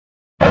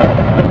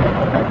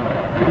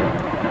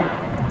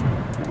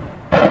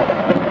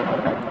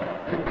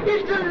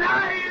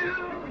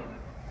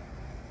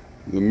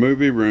The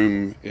movie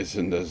room is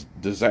in this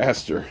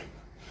disaster.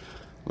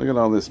 Look at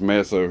all this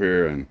mess over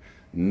here and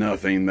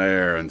nothing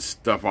there and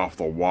stuff off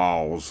the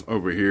walls.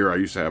 Over here I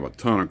used to have a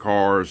ton of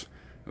cars.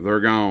 They're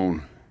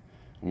gone.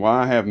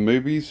 Why I have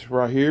movies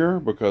right here?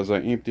 Because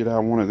I emptied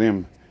out one of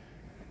them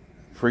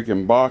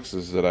freaking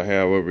boxes that I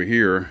have over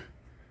here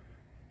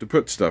to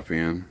put stuff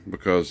in,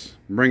 because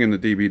bringing the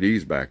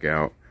DVDs back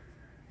out,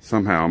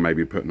 somehow I may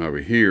be putting over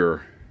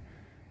here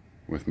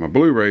with my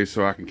Blu-rays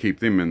so I can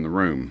keep them in the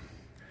room.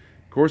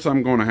 Of course,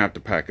 I'm going to have to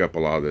pack up a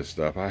lot of this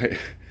stuff. I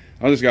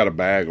just got a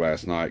bag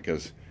last night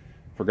because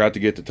forgot to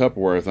get the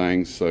Tupperware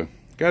things. So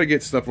got to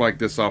get stuff like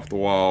this off the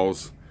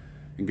walls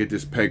and get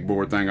this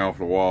pegboard thing off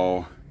the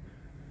wall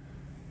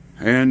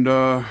and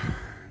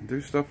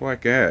do stuff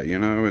like that. You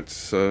know,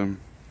 it's I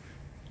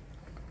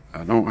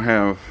don't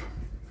have.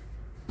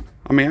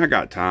 I mean, I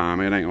got time.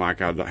 It ain't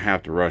like I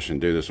have to rush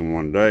and do this in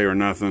one day or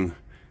nothing.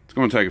 It's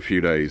going to take a few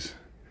days.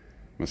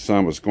 My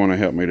son was going to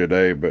help me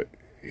today, but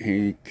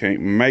he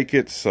can't make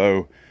it,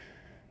 so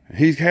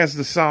he has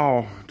the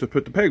saw to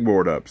put the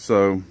pegboard up.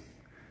 So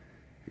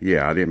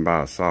yeah, I didn't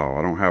buy a saw.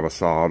 I don't have a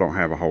saw. I don't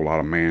have a whole lot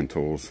of man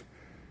tools.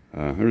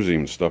 There's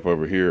even stuff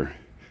over here.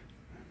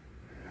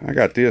 I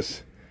got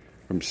this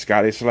from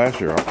Scotty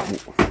Slasher.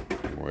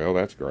 Well,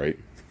 that's great.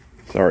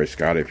 Sorry,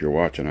 Scotty, if you're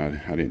watching.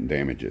 I didn't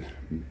damage it.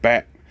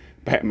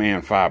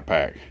 Batman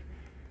 5-pack.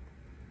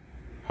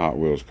 Hot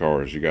Wheels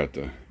cars. You got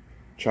the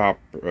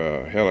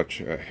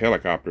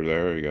helicopter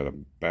there. You got a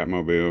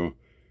Batmobile,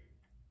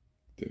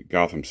 the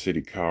Gotham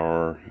City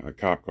car, a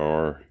cop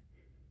car.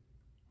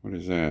 What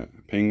is that?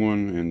 A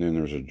Penguin, and then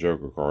there's a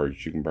Joker car.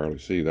 You can barely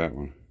see that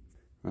one.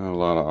 A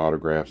lot of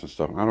autographs and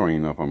stuff. I don't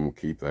even know if I'm gonna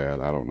keep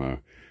that. I don't know.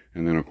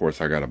 And then of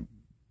course I gotta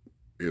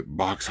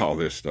box all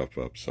this stuff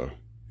up. So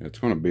it's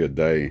gonna be a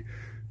day,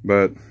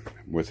 but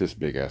with this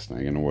big ass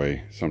thing in the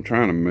way. So I'm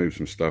trying to move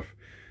some stuff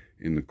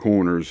in the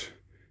corners.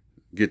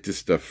 Get this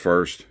stuff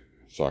first,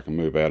 so I can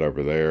move that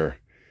over there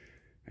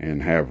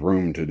and have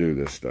room to do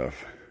this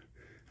stuff.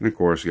 And of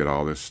course, get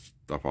all this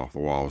stuff off the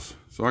walls.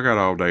 So I got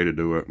all day to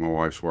do it. My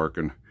wife's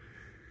working.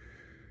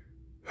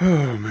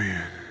 Oh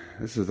man,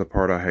 this is the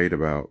part I hate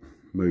about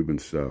moving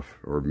stuff,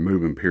 or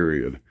moving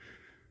period.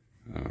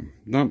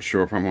 Not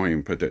sure if I'm going to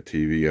even put that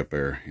TV up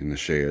there in the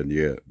shed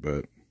yet,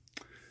 but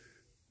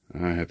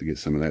I have to get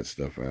some of that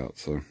stuff out.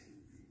 So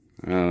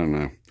I don't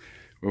know.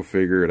 We'll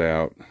figure it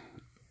out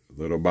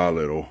little by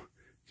little.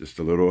 Just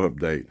a little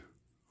update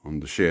on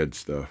the shed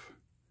stuff.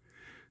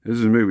 This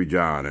is Movie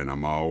John, and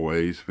I'm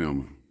always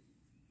filming.